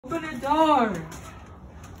Open the door.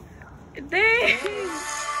 Dang.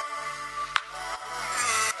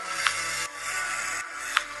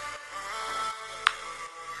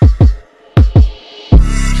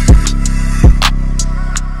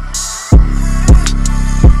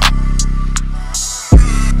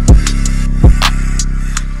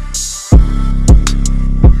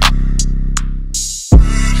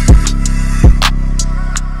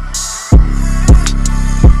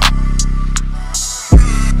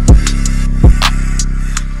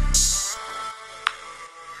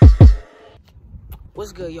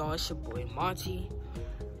 What's good, y'all? It's your boy Monty.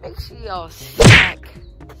 Make sure y'all smack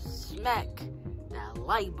that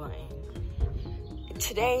like button.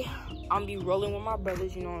 Today, I'm be rolling with my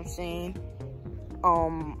brothers, you know what I'm saying?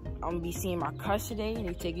 I'm gonna be seeing my crush today.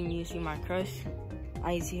 They taking me to see my crush.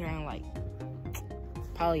 I ain't seen her in like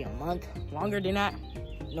probably a month, longer than that.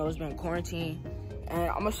 You know, it's been quarantine. And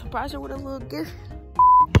I'm gonna surprise her with a little gift.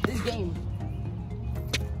 This game,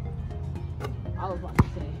 I was about to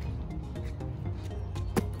say,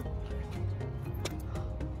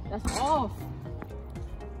 that's off.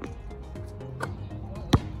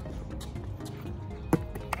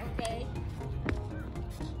 Okay.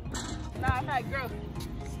 Nah, I'm not girl.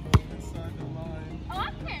 Inside the line. Oh,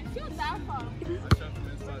 I can't shoot that far. I shot him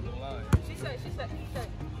inside the line. She said,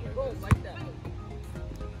 go like that.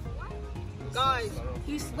 Guys,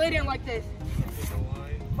 he slid in like this. The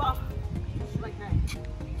line. Bah. Like that.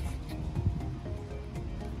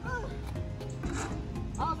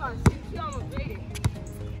 I was on, she almost made it.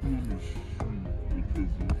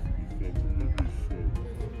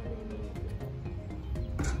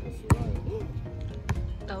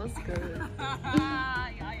 That was good.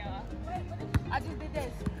 Yeah. I just did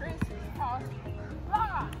this. Chris, pause.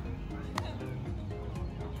 Ah.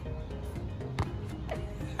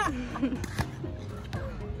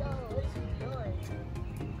 Yo,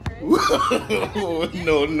 what is she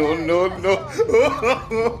doing? No.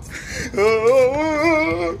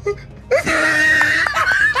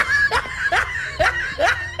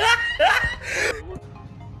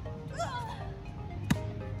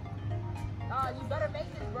 You better make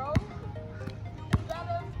this, bro. You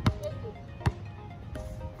better make it.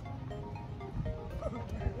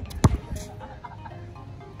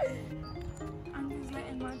 I'm just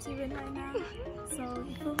letting Monty win right now. So,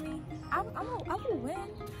 you feel me? I will win.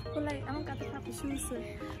 But, like, I don't got the proper shoes to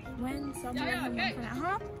win. So, I'm going to let him win for that.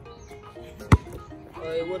 Huh?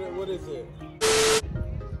 Alright, what is it?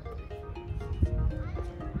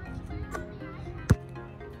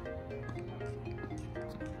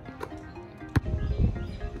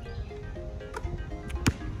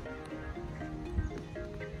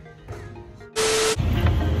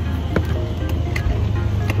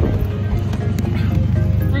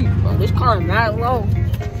 Bro, this car is mad low.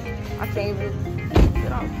 I can't even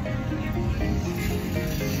get out.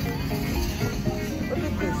 Look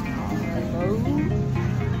at this car, bro.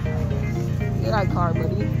 Get that car,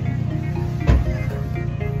 buddy.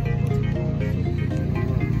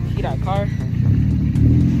 See that car?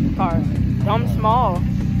 Car, dumb small.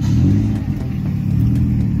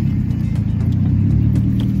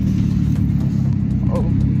 Oh.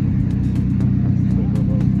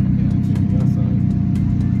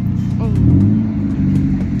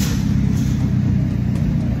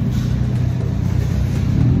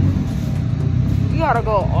 You gotta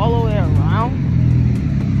go all the way around.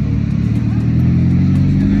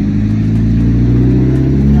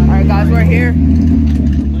 Alright guys, we're here.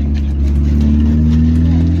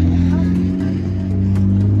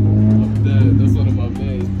 That's one of my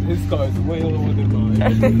beds. His car is way lower than mine.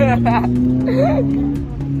 Alright,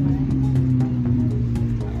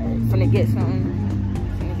 finna get something.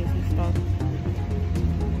 Finna get some stuff.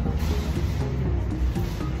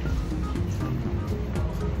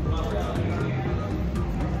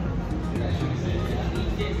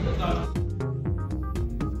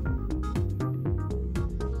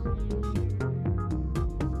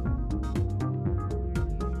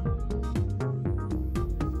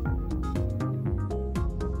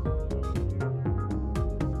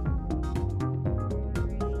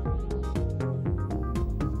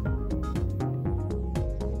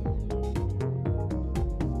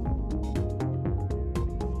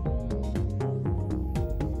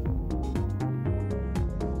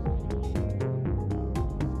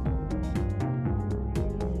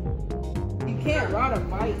 You can't ride a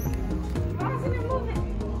bike. Why isn't it moving?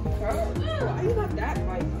 Girl, why you got that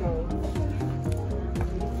bike though?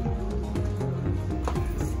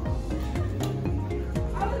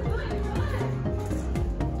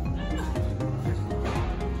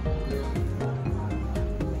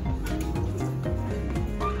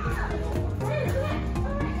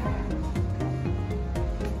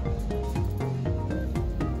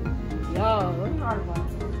 water bottle.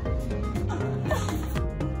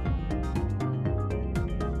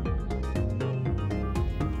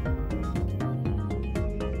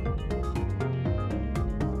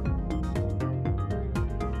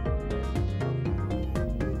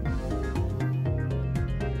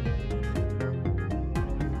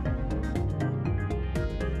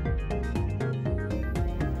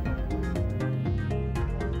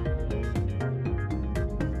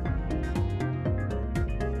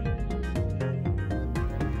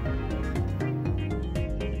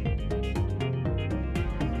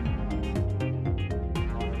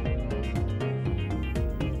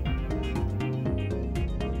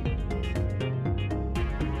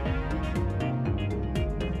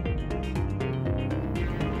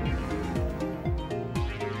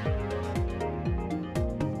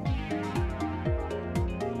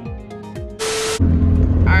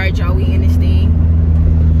 Alright, y'all, we in this thing.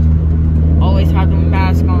 Always have the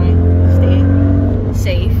mask on. Stay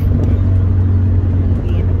safe. We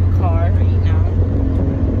in the car right now.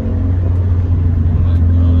 Oh my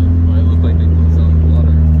god. Why it look like they put some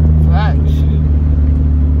water? Facts.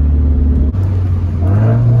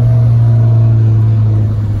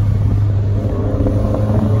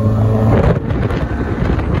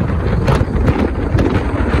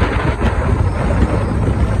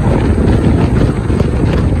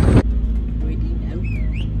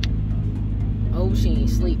 Oh, she ain't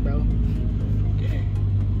sleep, bro. Yeah.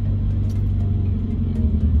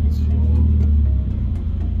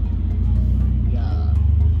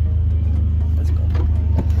 Let's go.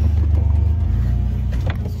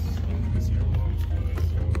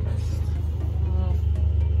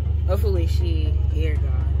 Hopefully she here, guys.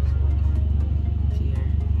 She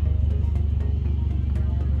here.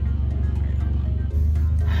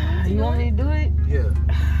 You want me to do it? Yeah.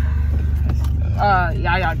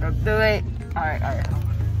 Y'all go do it. Alright.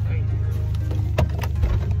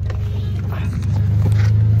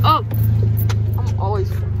 Oh! I'm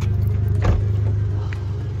always...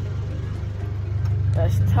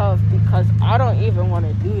 That's tough because I don't even want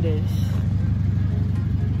to do this.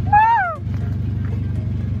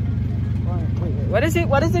 Wait. What is it?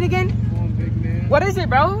 What is it again? Come on, big man. What is it,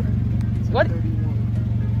 bro? What? 31.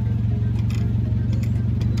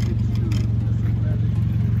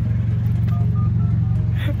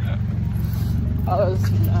 Oh, it's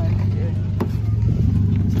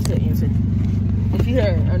just an answer. If you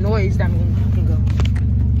hear a noise, that means you can go.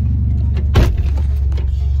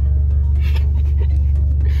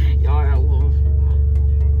 Y'all are wolves.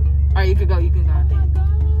 Alright, you can go, I think.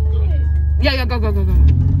 Yeah, go. Alright,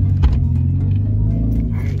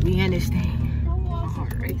 we in this thing. My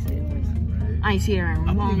heart racing. I ain't seen her in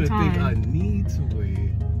a long time. I don't even think I need to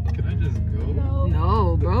wait. Can I just go?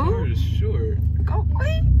 No, bro. The car is short. Go,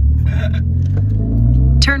 wait.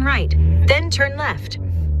 Turn right, then turn left.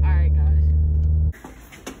 Alright, guys.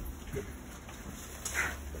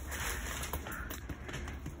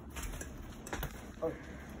 Oh.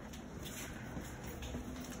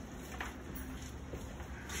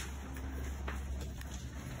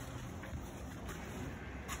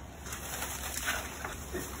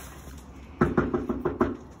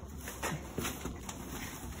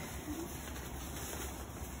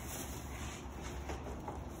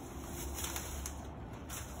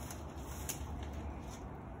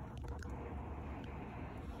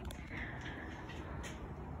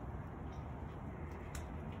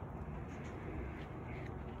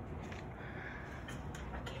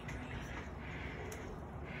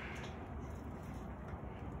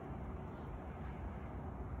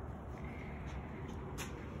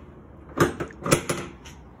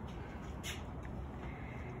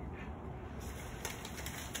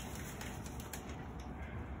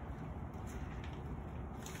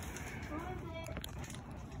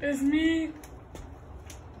 It's me.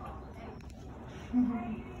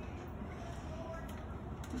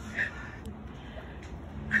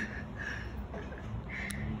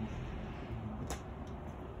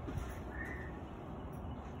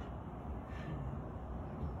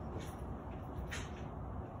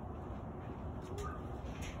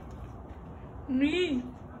 Me.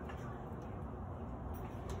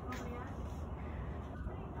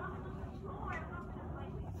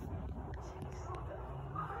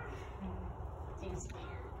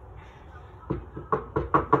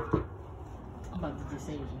 I'm about to just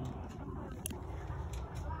say it.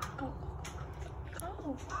 Go.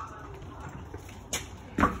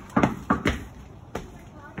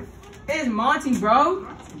 It's Monty, bro.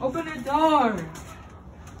 Open the door.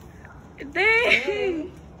 Dang. I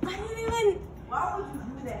didn't even. Why would you do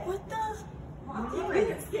that? What the?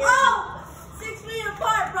 Oh! 6 feet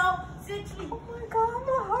apart, bro. 6 feet. Oh my god,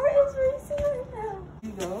 my heart is racing right now.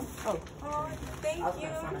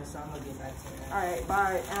 I'm gonna get back to it. Alright,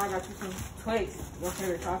 bye. And I got you some Twix. Your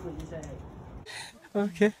favorite chocolate you said.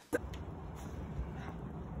 Okay.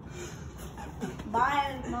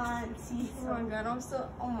 Bye, Monty. Oh my god, I'm so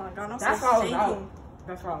That's why I was shaking. out.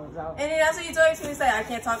 That's why I was out. And then that's what you told me to say. I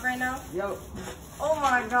can't talk right now. Yo. Oh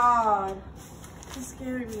my god, you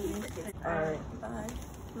scared me. Alright. Bye.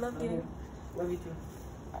 Love you. Love you too.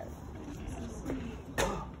 Alright.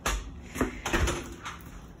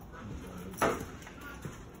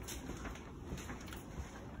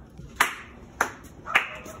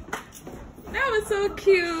 That was so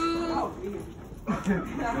cute. Oh, weird.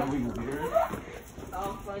 Are we weird?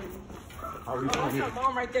 Oh, funny. Are we Oh, that's funny? my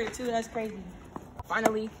mom right there too. That's crazy.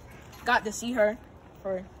 Finally got to see her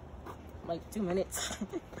for like 2 minutes.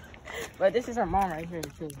 But this is her mom right here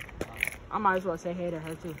too. I might as well say hey to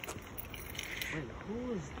her too. Wait,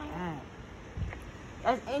 who is that?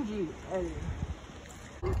 That's Angie.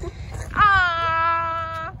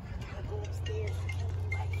 Ah.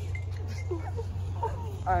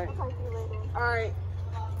 All right. All right.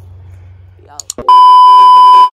 Yo.